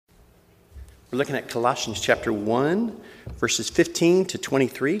We're looking at Colossians chapter 1, verses 15 to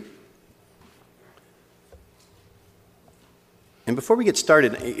 23. And before we get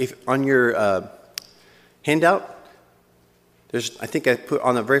started, if on your handout, I think I put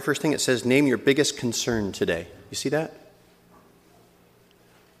on the very first thing, it says, name your biggest concern today. You see that?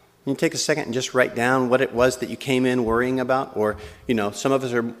 Can you take a second and just write down what it was that you came in worrying about? Or, some of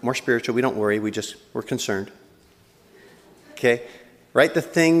us are more spiritual. We don't worry. We're concerned. Okay? Write the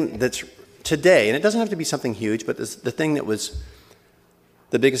thing that's today, and it doesn't have to be something huge, but the thing that was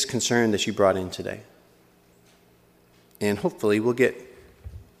the biggest concern that you brought in today. And hopefully we'll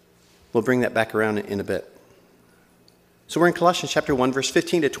bring that back around in a bit. So we're in Colossians chapter 1, verse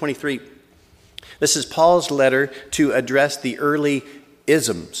 15 to 23. This is Paul's letter to address the early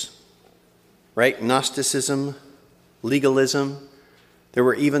isms, right? Gnosticism, legalism. There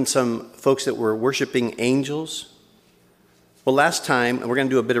were even some folks that were worshiping angels. Well, last time, and we're going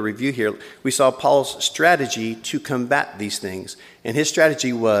to do a bit of review here, we saw Paul's strategy to combat these things. And his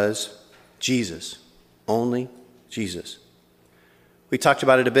strategy was Jesus, only Jesus. We talked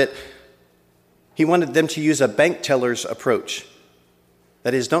about it a bit. He wanted them to use a bank teller's approach.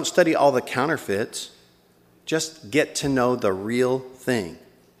 That is, don't study all the counterfeits. Just get to know the real thing.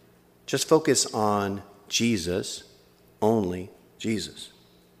 Just focus on Jesus, only Jesus.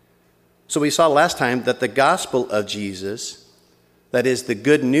 So we saw last time that the gospel of Jesus, that is the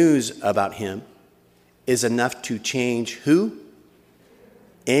good news about him, is enough to change who?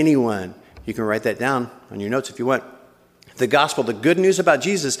 Anyone. You can write that down on your notes if you want. The gospel, the good news about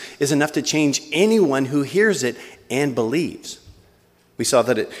Jesus, is enough to change anyone who hears it and believes. We saw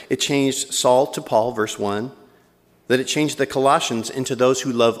that it changed Saul to Paul, verse 1, that it changed the Colossians into those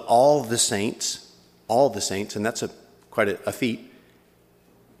who love all the saints, and that's quite a feat.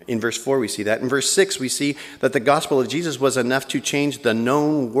 In verse 4, we see that. In verse 6, we see that the gospel of Jesus was enough to change the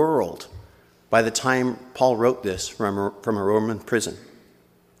known world by the time Paul wrote this from a Roman prison.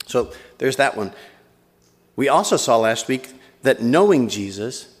 So there's that one. We also saw last week that knowing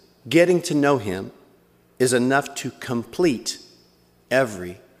Jesus, getting to know him, is enough to complete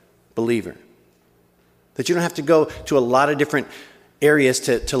every believer. That you don't have to go to a lot of different areas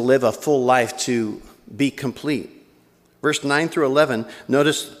to live a full life to be complete. Verse 9 through 11,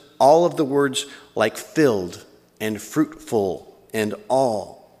 notice all of the words like filled and fruitful and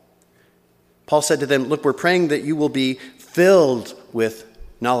all. Paul said to them, look, we're praying that you will be filled with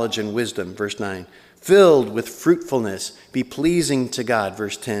knowledge and wisdom, verse 9. Filled with fruitfulness, be pleasing to God,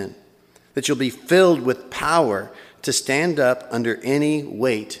 verse 10. That you'll be filled with power to stand up under any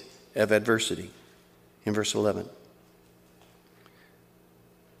weight of adversity, in verse 11.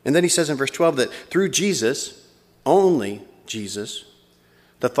 And then he says in verse 12 that through Jesus, only Jesus,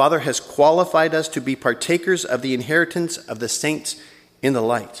 the Father has qualified us to be partakers of the inheritance of the saints in the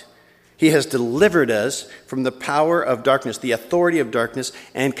light. He has delivered us from the power of darkness, the authority of darkness,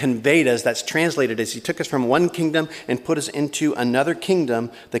 and conveyed us, that's translated as he took us from one kingdom and put us into another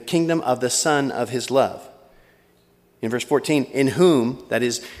kingdom, the kingdom of the Son of his love. In verse 14, in whom, that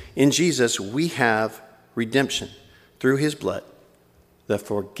is, in Jesus, we have redemption through his blood, the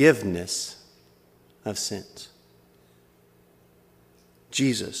forgiveness of sins.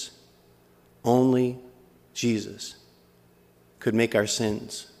 Jesus, only Jesus, could make our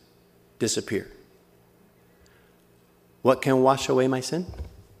sins disappear. What can wash away my sin?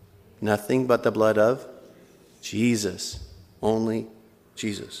 Nothing but the blood of Jesus, only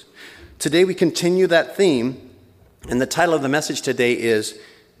Jesus. Today we continue that theme, and the title of the message today is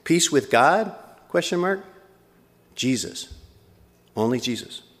Peace with God? ? Jesus, only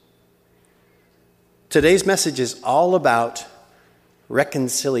Jesus. Today's message is all about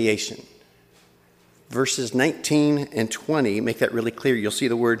reconciliation. Verses 19 and 20 make that really clear. You'll see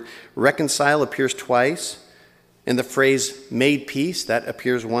the word reconcile appears twice, and the phrase made peace, that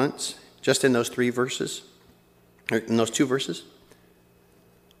appears once, just in those three verses, or in those two verses.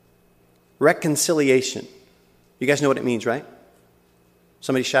 Reconciliation. You guys know what it means, right?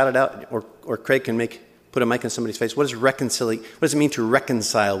 Somebody shout it out, or Craig can put a mic in somebody's face. What does it mean to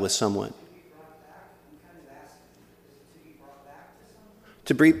reconcile with someone?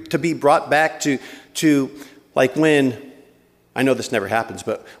 To be brought back to like when, I know this never happens,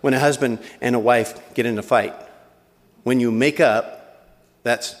 but when a husband and a wife get in a fight, when you make up,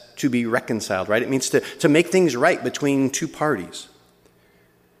 that's to be reconciled, right? It means to make things right between two parties.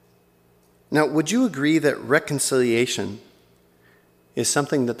 Now, would you agree that reconciliation is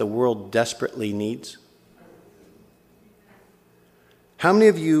something that the world desperately needs? How many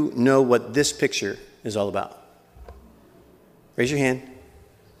of you know what this picture is all about? Raise your hand.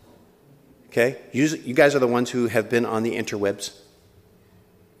 Okay, you guys are the ones who have been on the interwebs.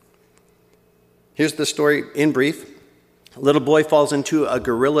 Here's the story in brief. A little boy falls into a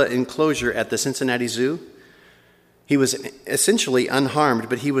gorilla enclosure at the Cincinnati Zoo. He was essentially unharmed,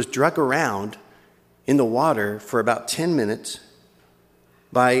 but he was drug around in the water for about 10 minutes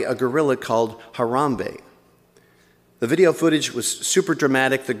by a gorilla called Harambe. The video footage was super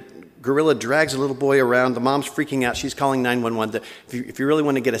dramatic. The gorilla drags a little boy around. The mom's freaking out. She's calling 911. If you really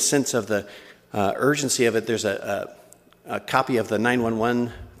want to get a sense of the urgency of it, there's a copy of the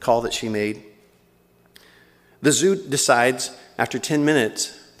 911 call that she made. The zoo decides after 10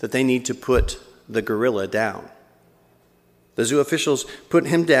 minutes that they need to put the gorilla down. The zoo officials put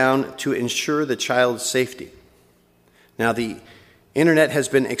him down to ensure the child's safety. Now, the internet has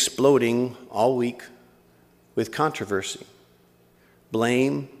been exploding all week with controversy,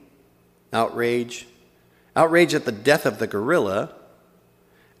 blame, outrage at the death of the gorilla,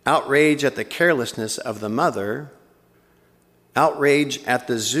 outrage at the carelessness of the mother, outrage at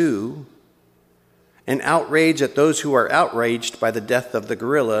the zoo, and outrage at those who are outraged by the death of the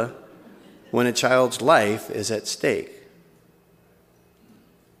gorilla when a child's life is at stake.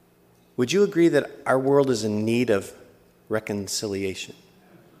 Would you agree that our world is in need of reconciliation?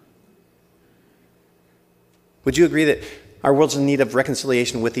 Would you agree that our world's in need of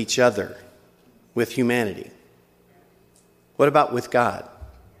reconciliation with each other, with humanity? What about with God?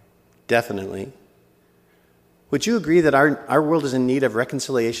 Definitely. Would you agree that our world is in need of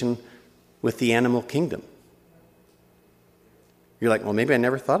reconciliation with the animal kingdom? You're like, well, maybe I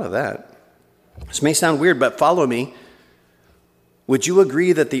never thought of that. This may sound weird, but follow me. Would you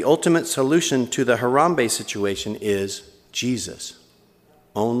agree that the ultimate solution to the Harambe situation is Jesus?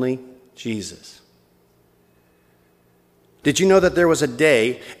 Only Jesus. Did you know that there was a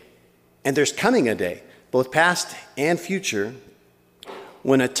day, and there's coming a day, both past and future,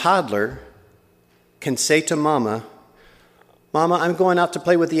 when a toddler can say to Mama, Mama, I'm going out to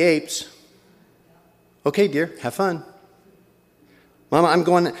play with the apes. Okay, dear, have fun. Mama, I'm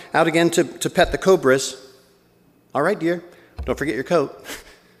going out again to pet the cobras. All right, dear, don't forget your coat.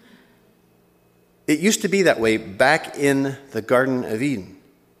 It used to be that way back in the Garden of Eden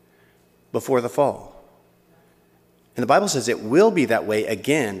before the fall. And the Bible says it will be that way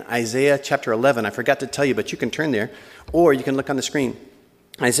again. Isaiah chapter 11, I forgot to tell you, but you can turn there, or you can look on the screen.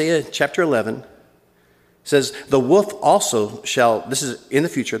 Isaiah chapter 11 says, the wolf also shall, this is in the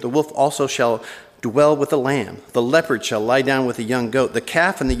future, the wolf also shall dwell with the lamb. The leopard shall lie down with the young goat, the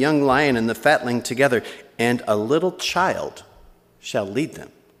calf and the young lion and the fatling together, and a little child shall lead them.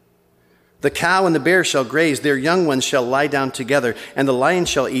 The cow and the bear shall graze, their young ones shall lie down together, and the lion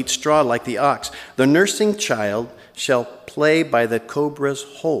shall eat straw like the ox. The nursing child shall play by the cobra's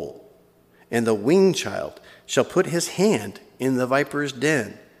hole, and the weaned child shall put his hand in the viper's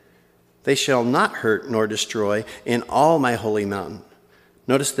den. They shall not hurt nor destroy in all my holy mountain.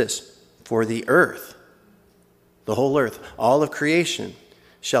 Notice this, for the earth, the whole earth, all of creation,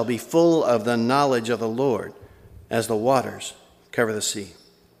 shall be full of the knowledge of the Lord as the waters cover the sea.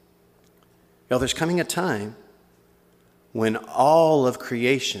 Now, there's coming a time when all of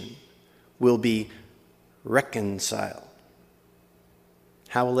creation will be reconciled.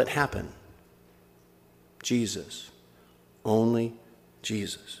 How will it happen? Jesus. Only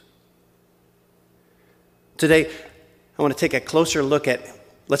Jesus. Today, I want to take a closer look at,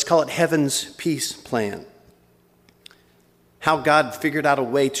 let's call it heaven's peace plan. How God figured out a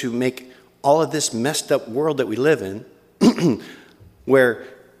way to make all of this messed up world that we live in, where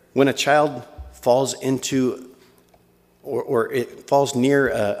when a child falls into or it falls near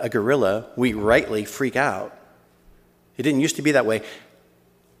a gorilla, we rightly freak out. It didn't used to be that way.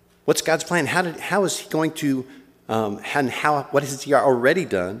 What's God's plan? How is he going to, what has he already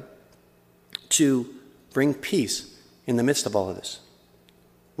done to bring peace in the midst of all of this?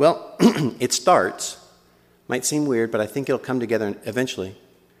 Well, it starts, might seem weird, but I think it'll come together eventually.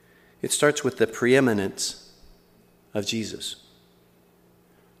 It starts with the preeminence of Jesus.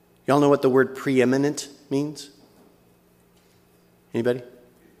 Y'all know what the word preeminent means? Anybody?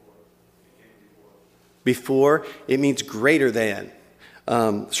 Before, it means greater than,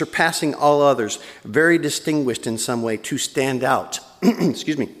 surpassing all others, very distinguished in some way, to stand out.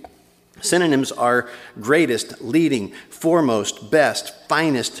 Excuse me. Synonyms are greatest, leading, foremost, best,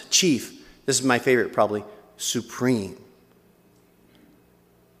 finest, chief. This is my favorite probably, supreme.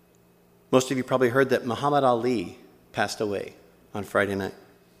 Most of you probably heard that Muhammad Ali passed away on Friday night.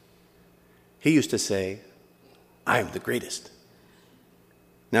 He used to say, I am the greatest.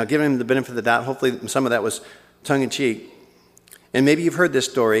 Now, giving him the benefit of the doubt, hopefully some of that was tongue-in-cheek. And maybe you've heard this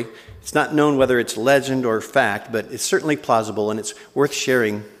story. It's not known whether it's legend or fact, but it's certainly plausible, and it's worth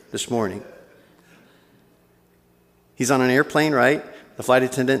sharing this morning. He's on an airplane, right? The flight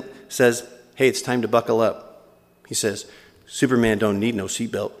attendant says, hey, it's time to buckle up. He says, Superman don't need no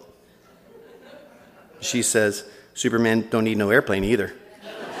seatbelt. She says, Superman don't need no airplane either.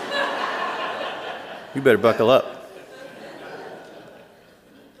 You better buckle up.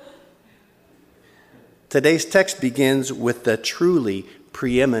 Today's text begins with the truly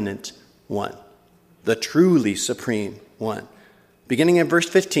preeminent one, the truly supreme one. Beginning in verse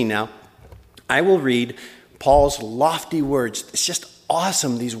 15 now, I will read Paul's lofty words. It's just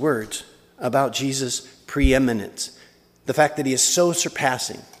awesome, these words about Jesus' preeminence, the fact that he is so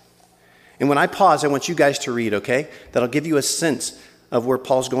surpassing. And when I pause, I want you guys to read, okay? That'll give you a sense of where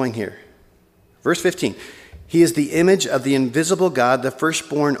Paul's going here. Verse 15, he is the image of the invisible God, the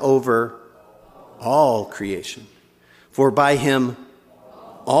firstborn over all creation. For by him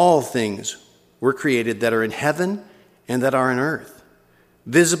all things were created that are in heaven and that are on earth,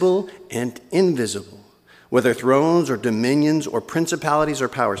 visible and invisible, whether thrones or dominions or principalities or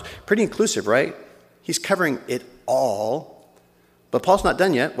powers. Pretty inclusive, right? He's covering it all. But Paul's not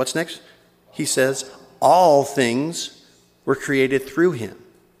done yet. What's next? He says, all things were created through him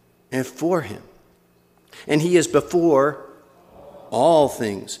and for him. And he is before all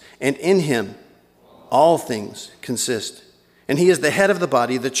things, and in him all things consist. And he is the head of the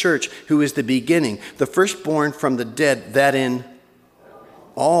body, the church, who is the beginning, the firstborn from the dead, that in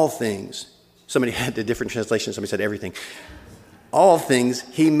all things. Somebody had a different translation. Somebody said everything. All things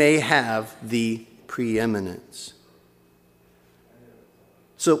he may have the preeminence.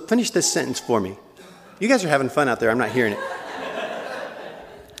 So finish this sentence for me. You guys are having fun out there. I'm not hearing it.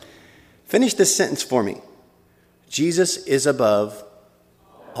 Finish this sentence for me. Jesus is above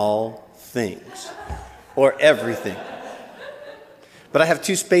all things, or everything. But I have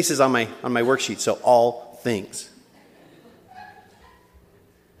two spaces on my worksheet, so all things.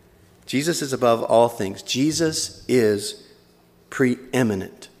 Jesus is above all things. Jesus is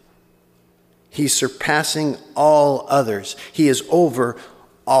preeminent. He's surpassing all others. He is over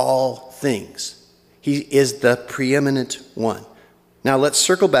all things. He is the preeminent one. Now let's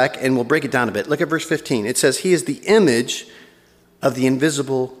circle back and we'll break it down a bit. Look at verse 15. It says, he is the image of the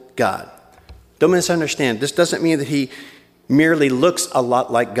invisible God. Don't misunderstand. This doesn't mean that he merely looks a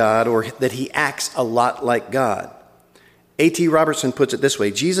lot like God or that he acts a lot like God. A.T. Robertson puts it this way: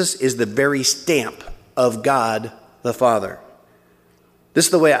 Jesus is the very stamp of God the Father. This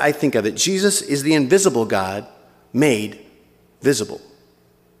is the way I think of it. Jesus is the invisible God made visible.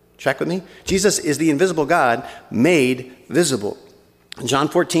 Track with me? Jesus is the invisible God made visible. John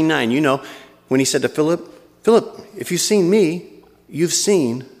 14:9, you know, when he said to Philip, if you've seen me, you've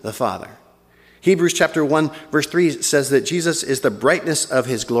seen the Father. Hebrews chapter 1, verse 3 says that Jesus is the brightness of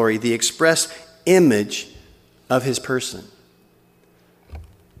his glory, the express image of his person.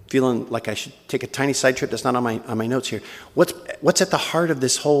 Feeling like I should take a tiny side trip that's not on my notes here. What's at the heart of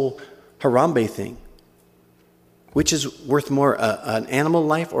this whole Harambe thing? Which is worth more, an animal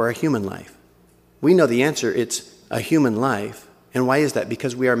life or a human life? We know the answer. It's a human life. And why is that?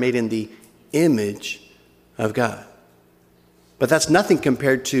 Because we are made in the image of God. But that's nothing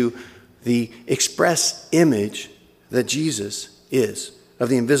compared to the express image that Jesus is of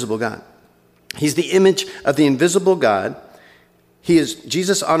the invisible God. He's the image of the invisible God.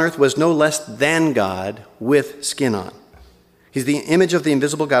 Jesus on earth was no less than God with skin on. He's the image of the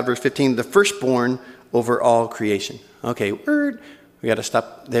invisible God, verse 15, the firstborn over all creation. Okay, we got to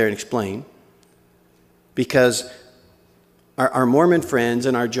stop there and explain. Because our Mormon friends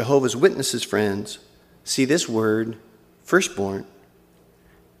and our Jehovah's Witnesses friends see this word, firstborn,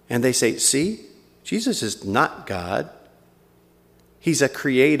 and they say, see, Jesus is not God. He's a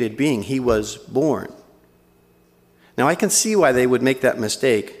created being. He was born. Now, I can see why they would make that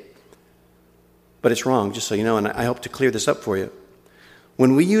mistake, but it's wrong, just so you know, and I hope to clear this up for you.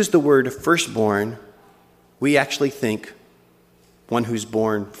 When we use the word firstborn, we actually think one who's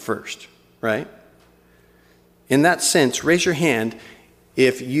born first, right? In that sense, raise your hand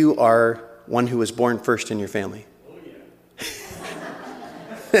if you are one who was born first in your family. Oh,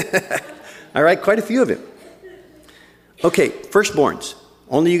 yeah. All right, quite a few of you. Okay, firstborns.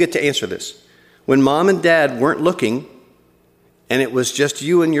 Only you get to answer this. When mom and dad weren't looking, and it was just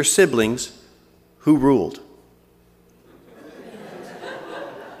you and your siblings, who ruled?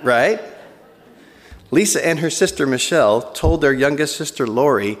 Right? Lisa and her sister Michelle told their youngest sister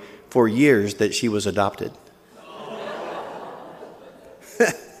Lori for years that she was adopted.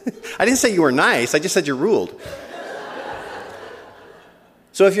 I didn't say you were nice, I just said you ruled.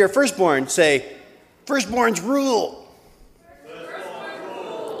 So if you're a firstborn, say, firstborns rule.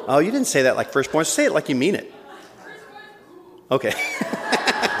 Oh, you didn't say that like firstborns. Say it like you mean it. Okay.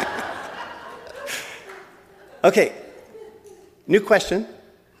 Okay. New question.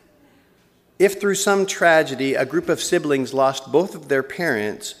 If through some tragedy a group of siblings lost both of their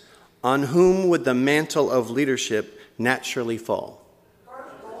parents, on whom would the mantle of leadership naturally fall?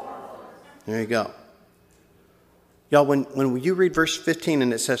 There you go. Y'all, when you read verse 15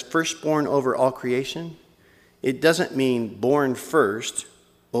 and it says firstborn over all creation, it doesn't mean born first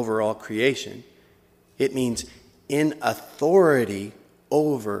over all creation. It means in authority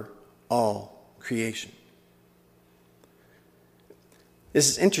over all creation. This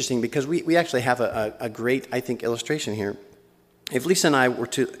is interesting because we actually have a great, I think, illustration here. If Lisa and I were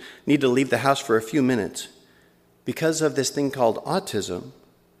to need to leave the house for a few minutes, because of this thing called autism,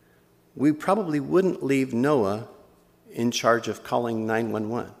 we probably wouldn't leave Noah in charge of calling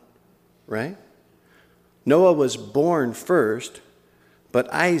 911, right? Noah was born first, but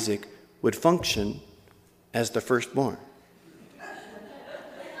Isaac would function as the firstborn.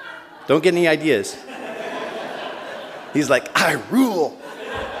 Don't get any ideas. He's like, I rule.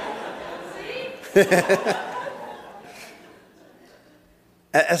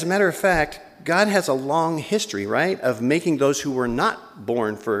 As a matter of fact, God has a long history, right, of making those who were not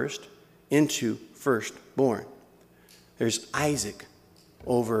born first into firstborn. There's Isaac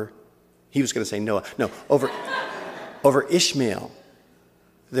over, he was going to say Noah. No, over Ishmael.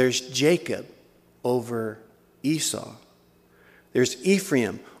 There's Jacob over Esau. There's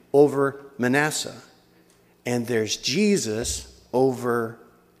Ephraim over Manasseh. And there's Jesus over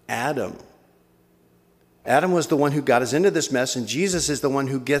Adam. Adam was the one who got us into this mess, and Jesus is the one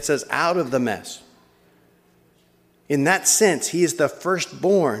who gets us out of the mess. In that sense, he is the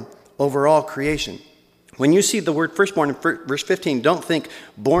firstborn over all creation. When you see the word firstborn in verse 15, don't think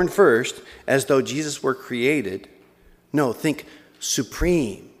born first as though Jesus were created. No, think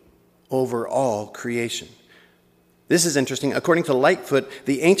supreme over all creation. This is interesting. According to Lightfoot,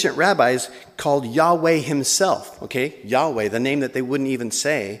 the ancient rabbis called Yahweh himself, okay, Yahweh, the name that they wouldn't even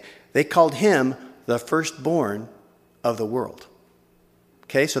say, they called him the firstborn of the world.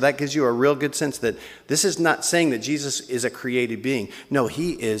 Okay, so that gives you a real good sense that this is not saying that Jesus is a created being. No,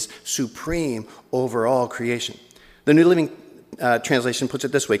 he is supreme over all creation. The New Living Translation puts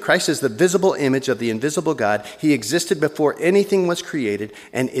it this way: Christ is the visible image of the invisible God. He existed before anything was created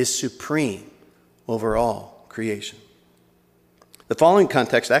and is supreme over all creation. The following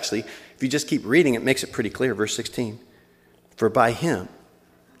context, actually, if you just keep reading, it makes it pretty clear. Verse 16, for by him,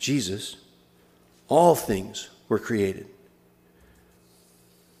 Jesus, all things were created.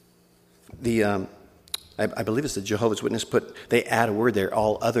 I believe it's the Jehovah's Witness they add a word there,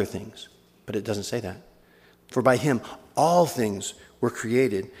 all other things, but it doesn't say that. For by him, all things were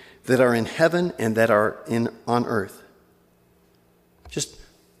created that are in heaven and that are on earth. Just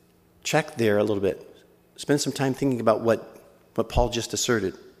check there a little bit. Spend some time thinking about what Paul just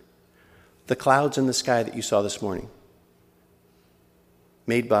asserted. The clouds in the sky that you saw this morning,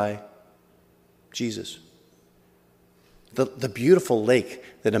 made by Jesus. The beautiful lake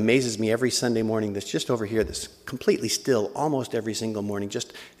that amazes me every Sunday morning that's just over here, that's completely still almost every single morning,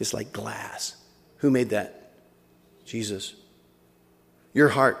 just it's like glass. Who made that? Jesus. Your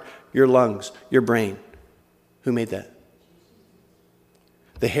heart, your lungs, your brain. Who made that?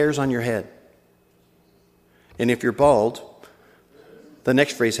 The hairs on your head. And if you're bald, the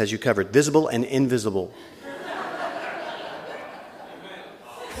next phrase has you covered: visible and invisible.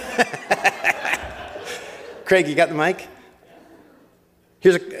 Craig, you got the mic?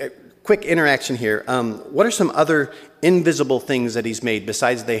 Here's a quick interaction here. What are some other invisible things that he's made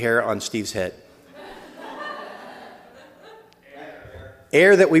besides the hair on Steve's head?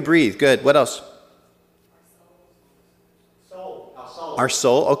 Air that we breathe. Good. What else? Our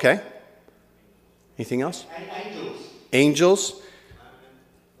soul. Okay. Anything else? Angels.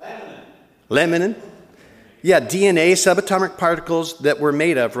 Lemon. Yeah, DNA, subatomic particles that we're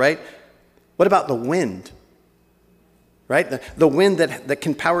made of, right? What about the wind? Right? The wind that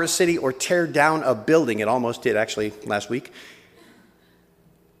can power a city or tear down a building. It almost did, actually, last week.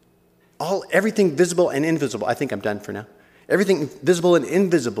 Everything visible and invisible. I think I'm done for now. Everything visible and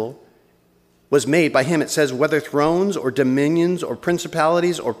invisible was made by him. It says whether thrones or dominions or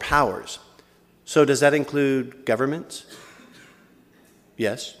principalities or powers. So does that include governments?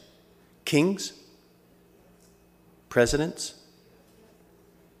 Yes. Kings? Presidents?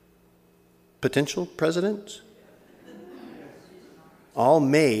 Potential presidents? All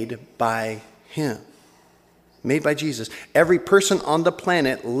made by him. Made by Jesus. Every person on the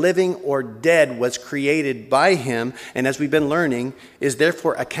planet, living or dead, was created by him, and as we've been learning, is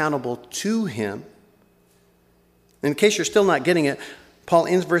therefore accountable to him. In case you're still not getting it, Paul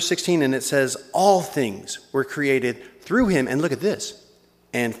ends verse 16 and it says, all things were created through him, and look at this,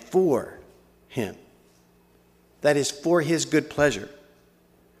 and for him. That is for his good pleasure.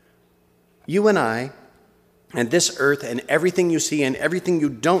 You and I, and this earth, and everything you see and everything you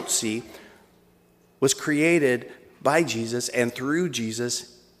don't see, was created by Jesus and through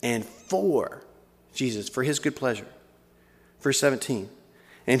Jesus and for Jesus, for his good pleasure. Verse 17.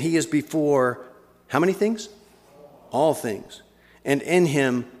 And he is before how many things? All things. And in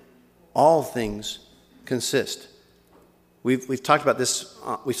him all things consist. We've talked about this.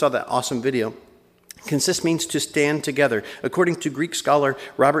 We saw that awesome video. Consist means to stand together. According to Greek scholar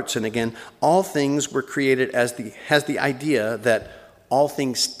Robertson, again, all things were created has the idea that all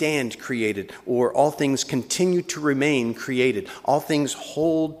things stand created, or all things continue to remain created. All things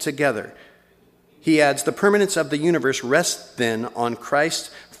hold together. He adds, the permanence of the universe rests then on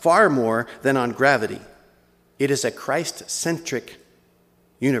Christ far more than on gravity. It is a Christ-centric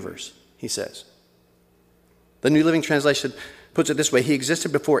universe, he says. The New Living Translation puts it this way: he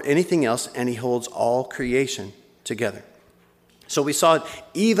existed before anything else, and he holds all creation together. So we saw it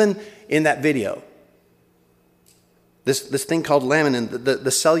even in that video. This thing called laminin,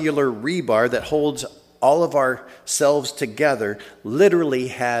 the cellular rebar that holds all of ourselves together, literally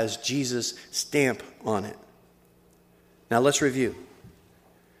has Jesus' stamp on it. Now let's review.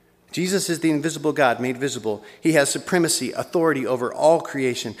 Jesus is the invisible God made visible. He has supremacy, authority over all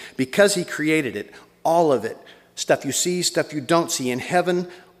creation because he created it, all of it. Stuff you see, stuff you don't see, in heaven,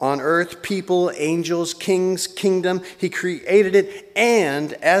 on earth, people, angels, kings, kingdom. He created it,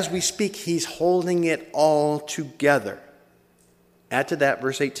 and as we speak, he's holding it all together. Add to that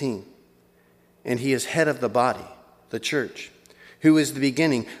verse 18. And he is head of the body, the church, who is the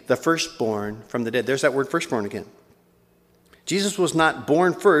beginning, the firstborn from the dead. There's that word firstborn again. Jesus was not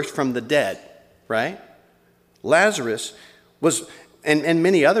born first from the dead, right? Lazarus was, and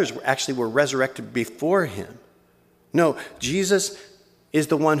many others actually were resurrected before him. No, Jesus is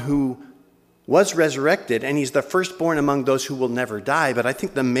the one who was resurrected, and he's the firstborn among those who will never die. But I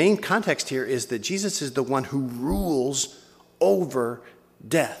think the main context here is that Jesus is the one who rules over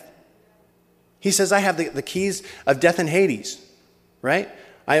death. He says, I have the keys of death and Hades, right?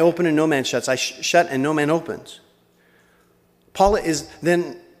 I open and no man shuts. I shut and no man opens. Paul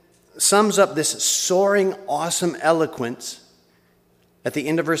then sums up this soaring, awesome eloquence at the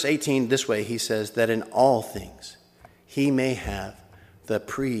end of verse 18 this way. He says that in all things he may have the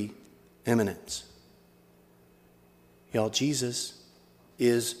preeminence. Y'all, Jesus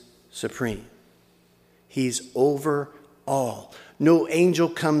is supreme. He's over all. No angel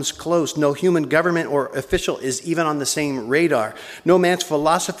comes close. No human government or official is even on the same radar. No man's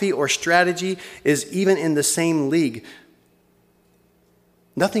philosophy or strategy is even in the same league.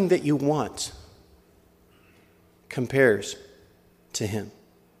 Nothing that you want compares to him.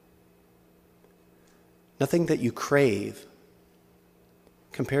 Nothing that you crave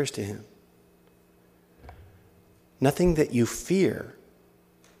compares to him. Nothing that you fear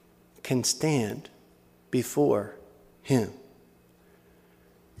can stand before him.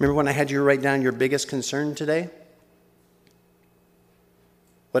 Remember when I had you write down your biggest concern today?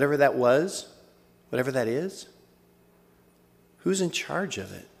 Whatever that was, whatever that is, who's in charge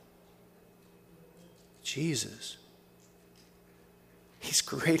of it? Jesus. He's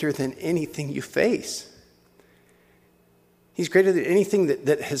greater than anything you face. He's greater than anything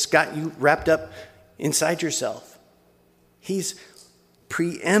that has got you wrapped up inside yourself. He's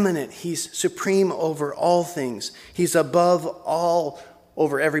preeminent. He's supreme over all things. He's above all,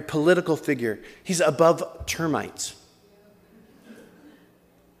 over every political figure. He's above termites.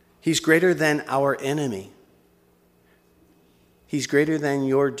 He's greater than our enemy. He's greater than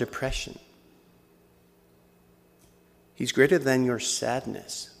your depression. He's greater than your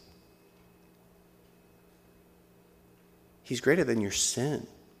sadness. He's greater than your sin.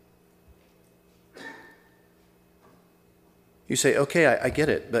 You say, okay, I get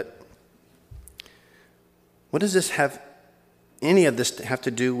it, but what does any of this have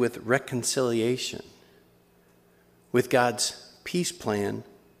to do with reconciliation, with God's peace plan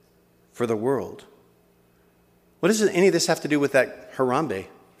for the world? What does any of this have to do with that Harambe?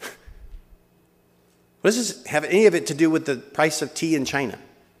 What does this have any of it to do with the price of tea in China?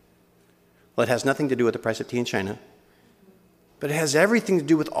 Well, it has nothing to do with the price of tea in China, but it has everything to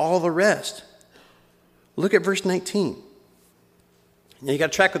do with all the rest. Look at verse 19. Now, you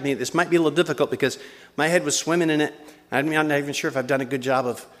got to track with me. This might be a little difficult because my head was swimming in it. I'm not even sure if I've done a good job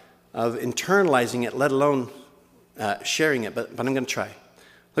of internalizing it, let alone sharing it, but I'm going to try.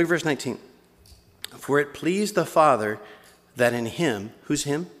 Look at verse 19. For it pleased the Father that in him, who's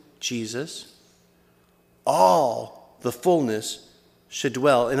him? Jesus, all the fullness should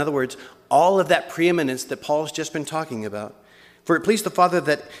dwell. In other words, all of that preeminence that Paul's just been talking about. For it pleased the Father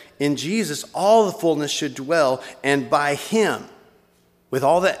that in Jesus all the fullness should dwell, and by him, with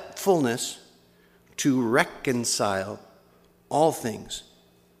all that fullness, to reconcile all things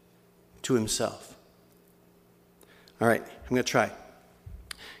to himself. All right, I'm going to try.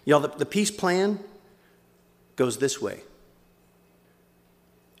 Y'all, the peace plan goes this way.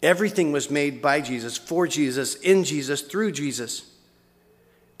 Everything was made by Jesus, for Jesus, in Jesus, through Jesus.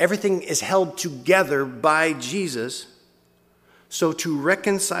 Everything is held together by Jesus. So to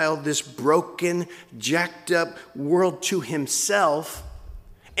reconcile this broken, jacked up world to himself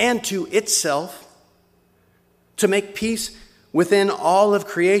and to itself, to make peace within all of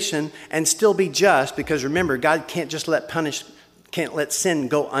creation and still be just, because remember, God can't just can't let sin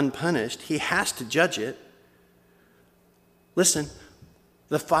go unpunished. He has to judge it. Listen,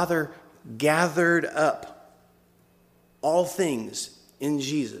 the Father gathered up all things in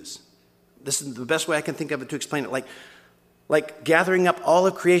Jesus. This is the best way I can think of it to explain it. Like gathering up all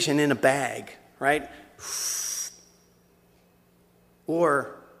of creation in a bag, right?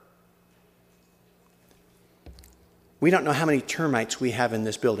 Or we don't know how many termites we have in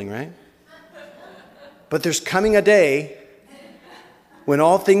this building, right? But there's coming a day when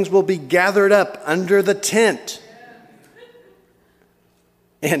all things will be gathered up under the tent.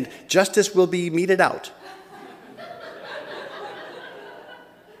 And justice will be meted out.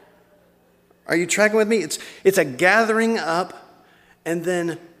 Are you tracking with me? It's a gathering up and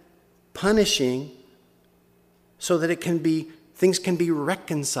then punishing so that things can be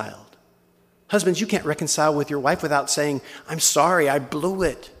reconciled. Husbands, you can't reconcile with your wife without saying, I'm sorry, I blew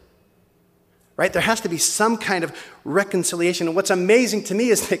it. Right? There has to be some kind of reconciliation. And what's amazing to me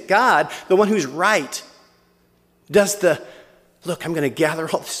is that God, the one who's right, does look, I'm going to gather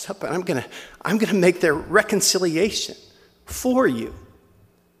all this up and I'm going to make their reconciliation for you.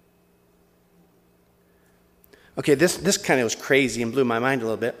 Okay, this kind of was crazy and blew my mind a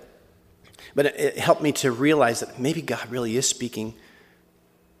little bit. But it helped me to realize that maybe God really is speaking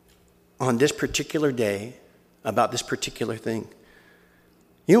on this particular day about this particular thing.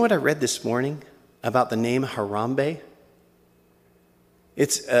 You know what I read this morning about the name Harambe?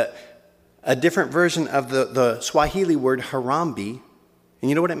 It's a different version of the Swahili word Harambe. And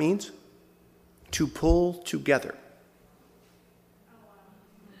you know what it means? To pull together.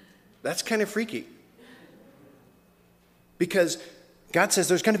 That's kind of freaky. Because God says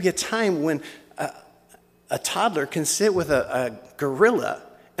there's going to be a time when a toddler can sit with a gorilla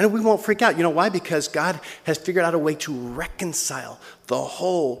and we won't freak out. You know why? Because God has figured out a way to reconcile the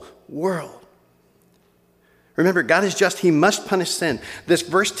whole world. Remember, God is just. He must punish sin. This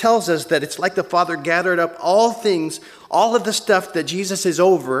verse tells us that it's like the Father gathered up all things, all of the stuff that Jesus is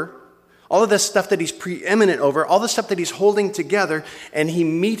over, all of the stuff that he's preeminent over, all the stuff that he's holding together, and he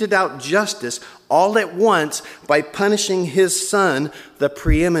meted out justice all at once by punishing his Son, the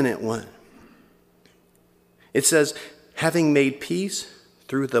preeminent one. It says, having made peace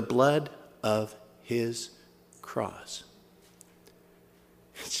through the blood of his cross.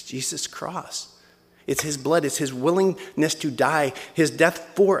 It's Jesus' cross. It's his blood. It's his willingness to die, his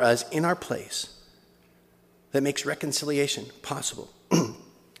death for us in our place that makes reconciliation possible.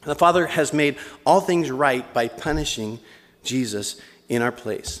 The Father has made all things right by punishing Jesus in our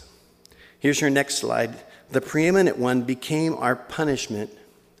place. Here's your next slide. The preeminent one became our punishment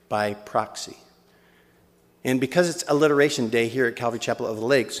by proxy. And because it's alliteration day here at Calvary Chapel of the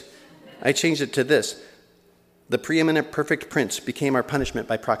Lakes, I changed it to this. The preeminent perfect prince became our punishment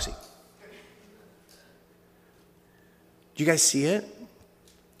by proxy. Do you guys see it?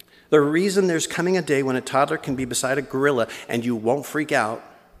 The reason there's coming a day when a toddler can be beside a gorilla and you won't freak out,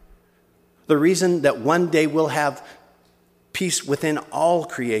 the reason that one day we'll have peace within all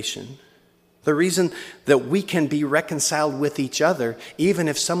creation, the reason that we can be reconciled with each other, even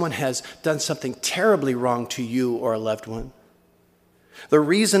if someone has done something terribly wrong to you or a loved one, the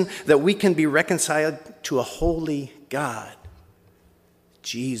reason that we can be reconciled to a holy God,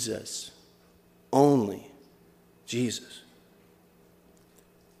 Jesus, only Jesus.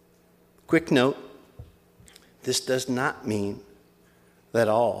 Quick note, this does not mean that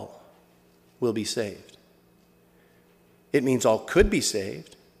all will be saved. It means all could be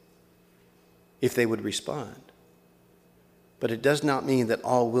saved if they would respond. But it does not mean that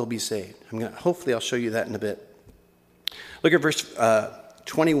all will be saved. Hopefully I'll show you that in a bit. Look at verse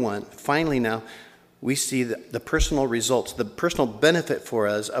 21. Finally now, we see the personal results, the personal benefit for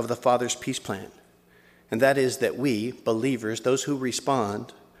us of the Father's peace plan. And that is that we, believers, those who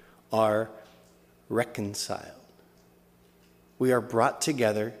respond, are reconciled. We are brought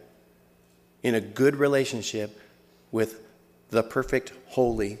together in a good relationship with the perfect,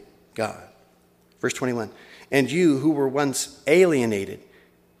 holy God. Verse 21, and you who were once alienated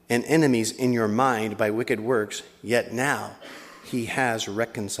and enemies in your mind by wicked works, yet now he has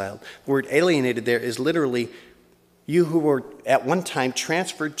reconciled. The word alienated there is literally you who were at one time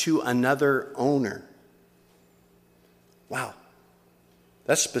transferred to another owner. Wow,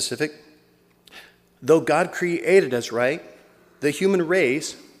 that's specific. Though God created us, right, the human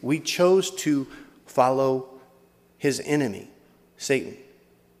race, we chose to follow his enemy, Satan.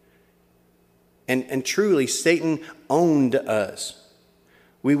 And truly, Satan owned us.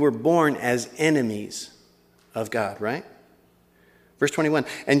 We were born as enemies of God, right? Verse 21,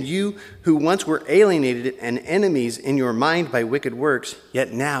 and you who once were alienated and enemies in your mind by wicked works,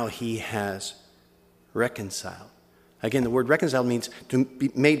 yet now he has reconciled. Again, the word reconciled means to be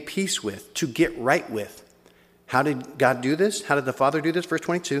made peace with, to get right with. How did God do this? How did the Father do this? Verse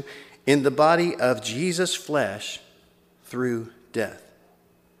 22, in the body of Jesus' flesh through death.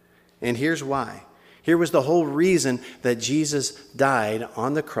 And here's why. Here was the whole reason that Jesus died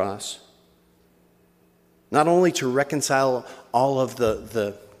on the cross. Not only to reconcile all of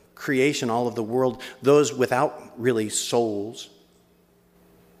the creation, all of the world, those without really souls.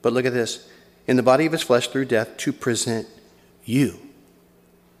 But look at this. In the body of his flesh through death to present you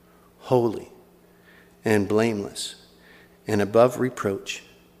holy and blameless and above reproach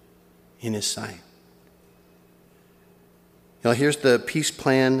in his sight. Now here's the peace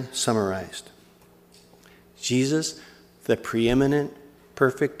plan summarized. Jesus, the preeminent,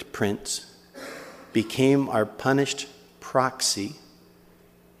 perfect prince, became our punished proxy. You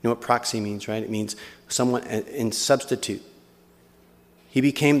know what proxy means, right? It means someone in substitute. He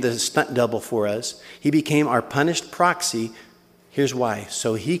became the stunt double for us. He became our punished proxy. Here's why.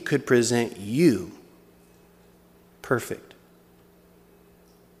 So he could present you perfect.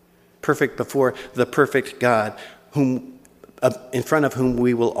 Perfect before the perfect God, whom in front of whom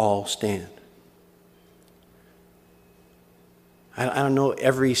we will all stand. I don't know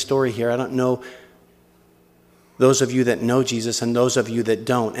every story here. I don't know those of you that know Jesus and those of you that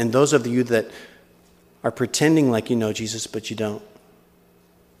don't. And those of you that are pretending like you know Jesus, but you don't.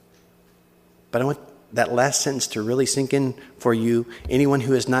 But I want that last sentence to really sink in for you, anyone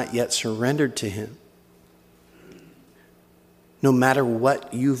who has not yet surrendered to him. No matter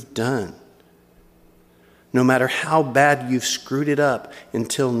what you've done, no matter how bad you've screwed it up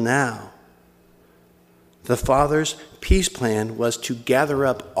until now, the Father's peace plan was to gather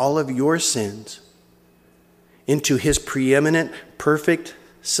up all of your sins into his preeminent, perfect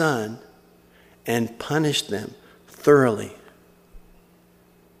Son and punish them thoroughly.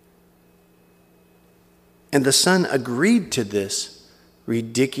 And the Son agreed to this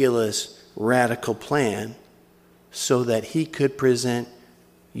ridiculous, radical plan so that he could present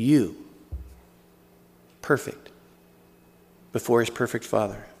you perfect before his perfect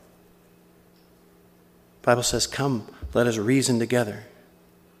Father. The Bible says, come, let us reason together.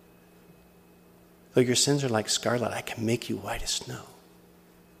 Though your sins are like scarlet, I can make you white as snow.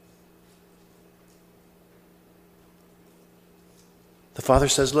 The Father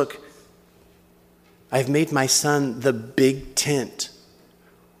says, look, I've made my Son the big tent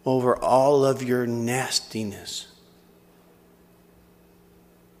over all of your nastiness.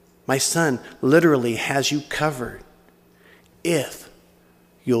 My Son literally has you covered if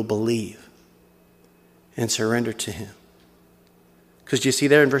you'll believe and surrender to him. Because you see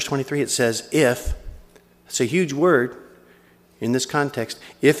there in verse 23 it says, if, it's a huge word in this context,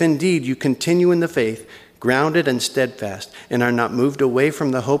 if indeed you continue in the faith, grounded and steadfast, and are not moved away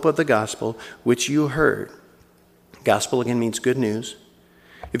from the hope of the gospel which you heard. Gospel again means good news.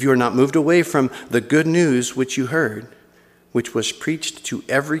 If you are not moved away from the good news which you heard, which was preached to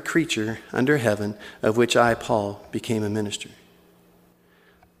every creature under heaven, of which I, Paul, became a minister.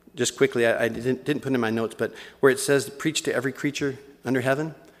 Just quickly, I didn't put in my notes, but where it says preach to every creature under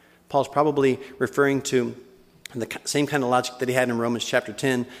heaven, Paul's probably referring to the same kind of logic that he had in Romans chapter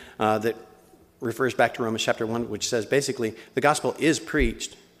 10 that refers back to Romans chapter 1, which says basically the gospel is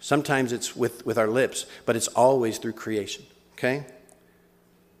preached. Sometimes it's with our lips, but it's always through creation, okay?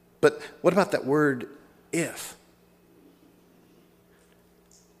 But what about that word if?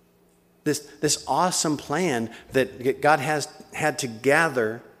 This awesome plan that God has had to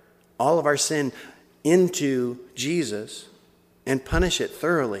gather all of our sin into Jesus and punish it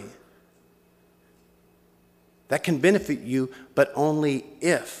thoroughly. That can benefit you, but only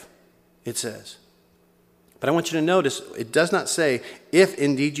if, it says. But I want you to notice, it does not say, if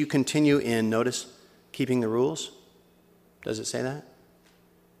indeed you continue in, notice, keeping the rules. Does it say that?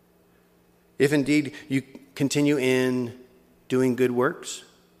 If indeed you continue in doing good works?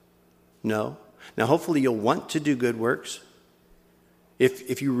 No. Now, hopefully you'll want to do good works.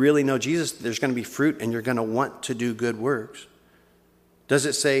 If you really know Jesus, there's going to be fruit and you're going to want to do good works. Does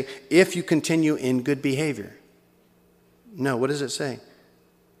it say, if you continue in good behavior? No, what does it say?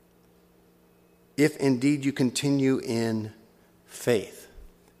 If indeed you continue in faith,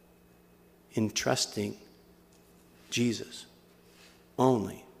 in trusting Jesus,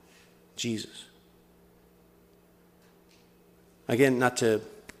 only Jesus. Again, not to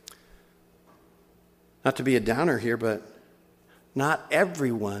be a downer here, but not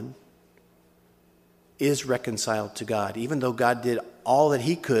everyone is reconciled to God, even though God did all that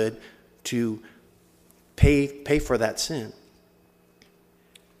he could to pay for that sin.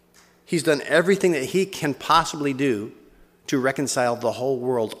 He's done everything that he can possibly do to reconcile the whole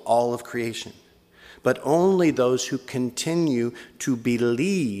world, all of creation. But only those who continue to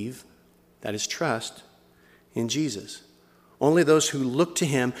believe, that is trust, in Jesus. Only those who look to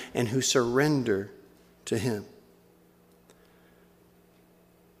him and who surrender to him.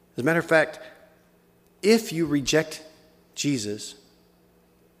 As a matter of fact, if you reject Jesus,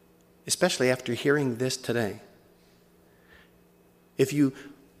 especially after hearing this today, if you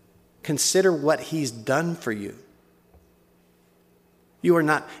consider what he's done for you, you are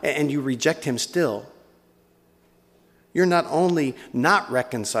not, and you reject him still, you're not only not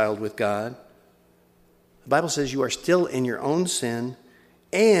reconciled with God, the Bible says you are still in your own sin,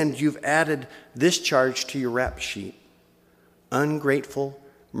 and you've added this charge to your rap sheet: ungrateful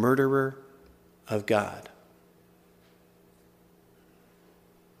murderer of God.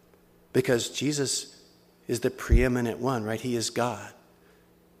 Because Jesus is the preeminent one, right? He is God,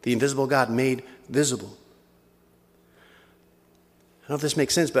 the invisible God made visible. I don't know if this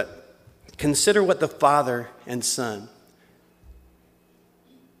makes sense, but consider what the Father and Son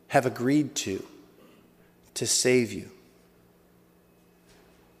have agreed to save you.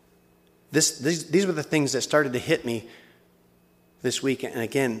 These were the things that started to hit me this week. And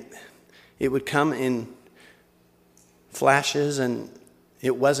again, it would come in flashes and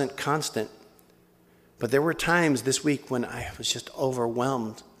it wasn't constant. But there were times this week when I was just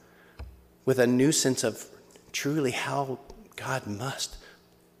overwhelmed with a new sense of truly how God must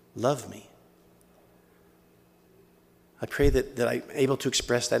love me. I pray that I'm able to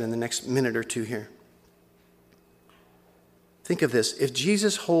express that in the next minute or two here. Think of this. If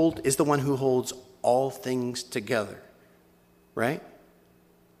Jesus is the one who holds all things together, right?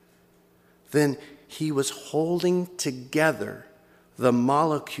 Then he was holding together the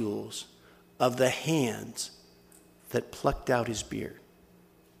molecules of the hands that plucked out his beard.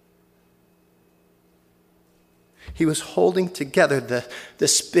 He was holding together the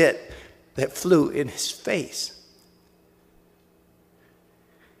spit that flew in his face.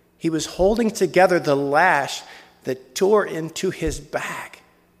 He was holding together the lash that tore into his back.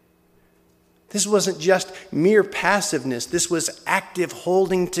 This wasn't just mere passiveness. This was active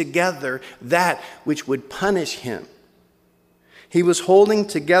holding together that which would punish him. He was holding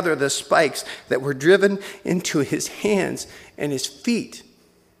together the spikes that were driven into his hands and his feet.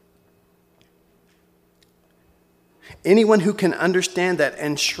 Anyone who can understand that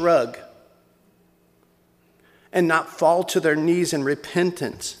and shrug and not fall to their knees in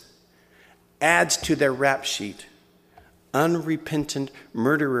repentance adds to their rap sheet: unrepentant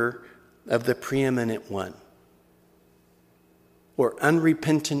murderer of the preeminent one, or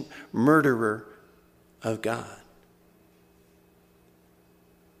unrepentant murderer of God.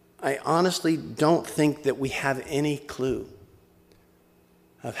 I honestly don't think that we have any clue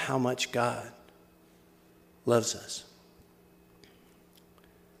of how much God loves us.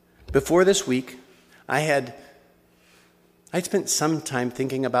 Before this week, I'd spent some time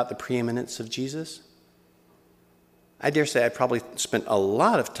thinking about the preeminence of Jesus. I dare say I probably spent a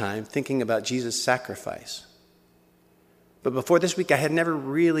lot of time thinking about Jesus' sacrifice. But before this week, I had never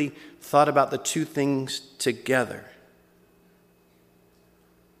really thought about the two things together.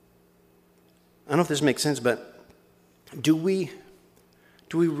 I don't know if this makes sense, but do we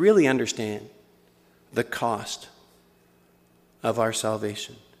really understand the cost of our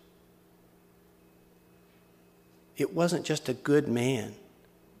salvation? It wasn't just a good man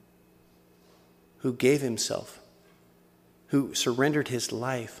who gave himself, who surrendered his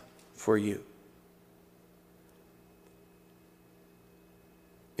life for you.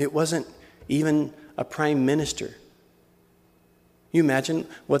 It wasn't even a prime minister. You imagine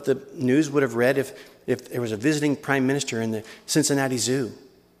what the news would have read if there was a visiting prime minister in the Cincinnati Zoo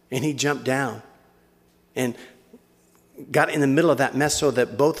and he jumped down and got in the middle of that mess so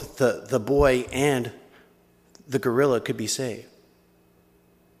that both the boy and the gorilla could be saved.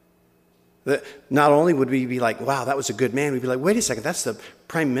 That not only would we be like, wow, that was a good man, we'd be like, wait a second, that's the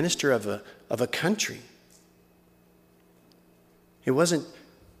prime minister of a country. It wasn't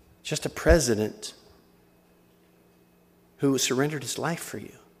just a president who surrendered his life for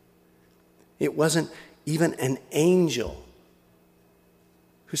you. It wasn't even an angel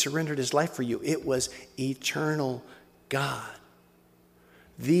who surrendered his life for you. It was eternal God,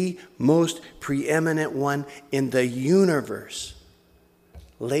 the most preeminent one in the universe,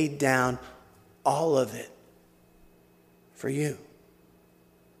 laid down all of it for you,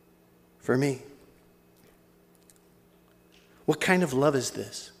 for me. What kind of love is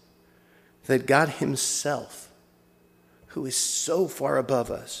this? That God himself, who is so far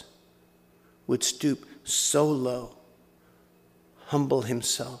above us, would stoop so low, humble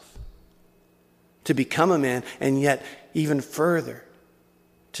himself, to become a man, and yet even further,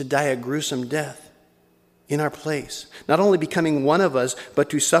 to die a gruesome death in our place. Not only becoming one of us, but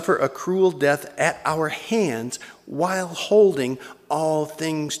to suffer a cruel death at our hands while holding all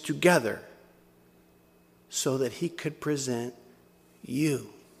things together, so that he could present you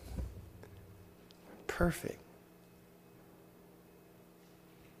perfect.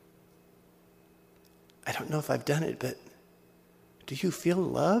 I don't know if I've done it, but do you feel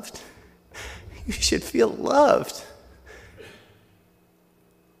loved? You should feel loved.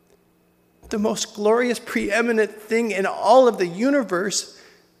 The most glorious, preeminent thing in all of the universe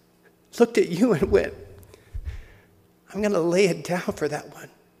looked at you and went, I'm going to lay it down for that one.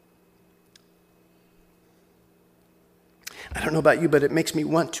 I don't know about you, but it makes me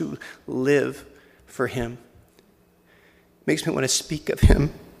want to live for him. It makes me want to speak of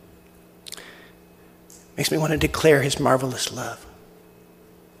him. It makes me want to declare his marvelous love.